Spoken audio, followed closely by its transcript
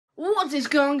What is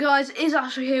going on, guys? It's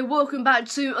Ashley here. Welcome back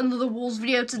to another Wolves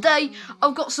video. Today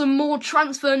I've got some more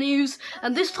transfer news,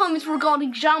 and this time it's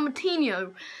regarding Joao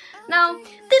Moutinho. Now,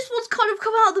 this one's kind of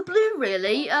come out of the blue,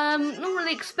 really. Not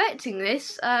really expecting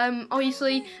this.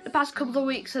 Obviously, the past couple of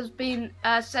weeks has been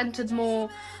centred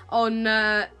more on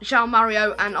Joao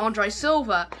Mario and Andre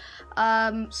Silva.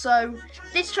 So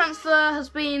this transfer has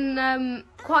been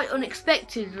quite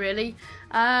unexpected, really.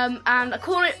 And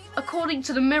according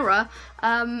to the Mirror,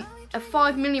 a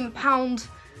 £5 million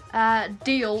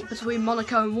deal between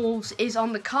Monaco and Wolves is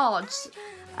on the cards.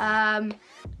 And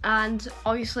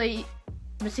obviously,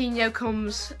 Moutinho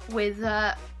comes with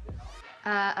a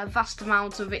vast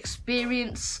amount of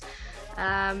experience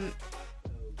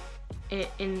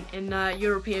in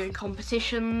European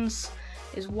competitions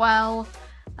as well,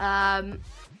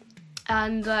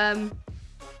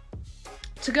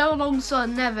 to go alongside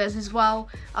Neves as well,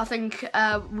 I think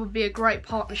would be a great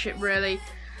partnership, really.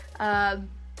 Yet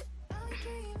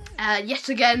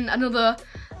again, another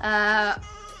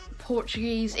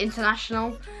Portuguese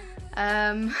international.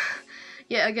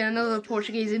 Yet again, another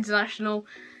Portuguese international.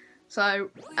 So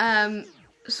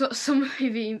some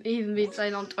have even been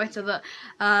saying on Twitter that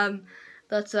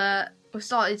we've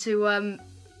started to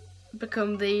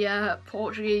become the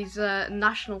Portuguese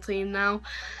national team now.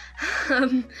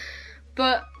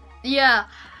 But yeah,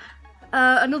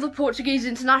 another Portuguese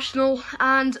international,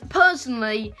 and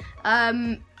personally,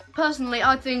 I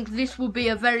think this will be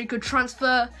a very good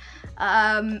transfer.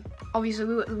 Obviously,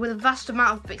 with a vast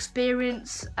amount of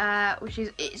experience, which is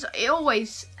it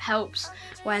always helps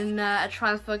when a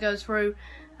transfer goes through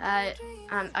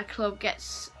and a club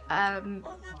gets a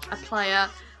player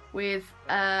with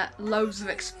loads of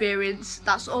experience.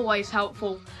 That's always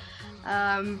helpful,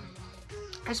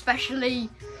 especially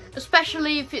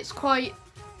if it's quite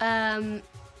a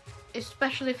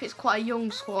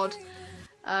young squad.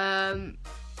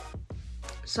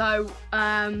 So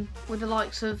with the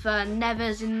likes of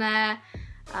Neves in there,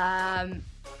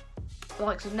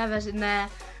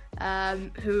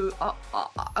 who are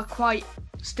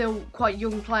still quite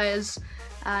young players,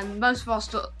 and most of our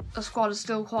squad is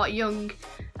still quite young.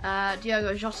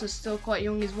 Diogo Jota is still quite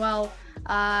young as well.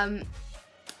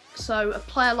 So a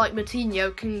player like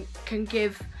Moutinho can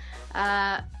give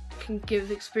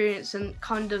experience and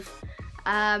kind of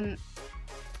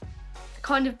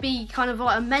be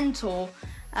like a mentor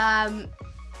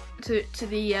to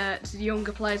the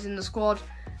younger players in the squad,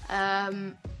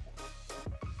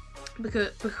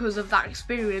 because of that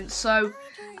experience. So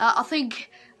I think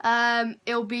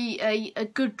it'll be a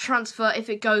good transfer if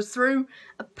it goes through.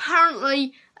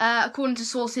 Apparently, according to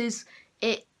sources,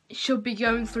 it should be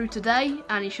going through today,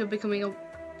 and he should be becoming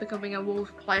a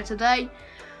Wolves player today.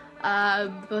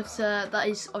 But that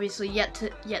is obviously yet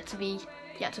to be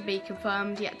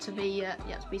confirmed, yet to be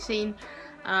seen.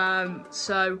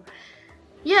 So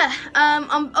yeah,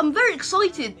 I'm very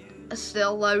excited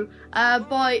still, though,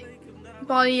 by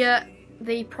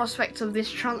the prospect of this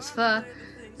transfer.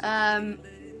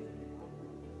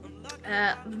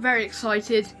 Very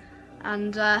excited,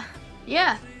 and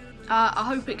yeah, I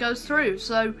hope it goes through.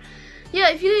 So yeah,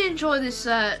 if you did enjoy this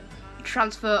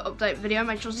transfer update video,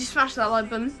 make sure you smash that like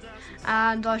button,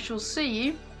 and I shall see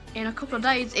you in a couple of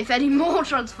days if any more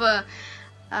transfer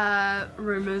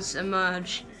rumours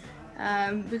emerge,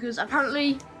 because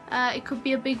apparently it could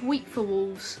be a big week for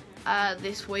Wolves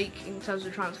this week in terms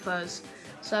of transfers.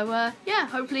 So yeah,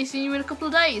 hopefully see you in a couple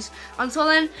of days. Until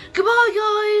then, goodbye,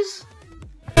 guys.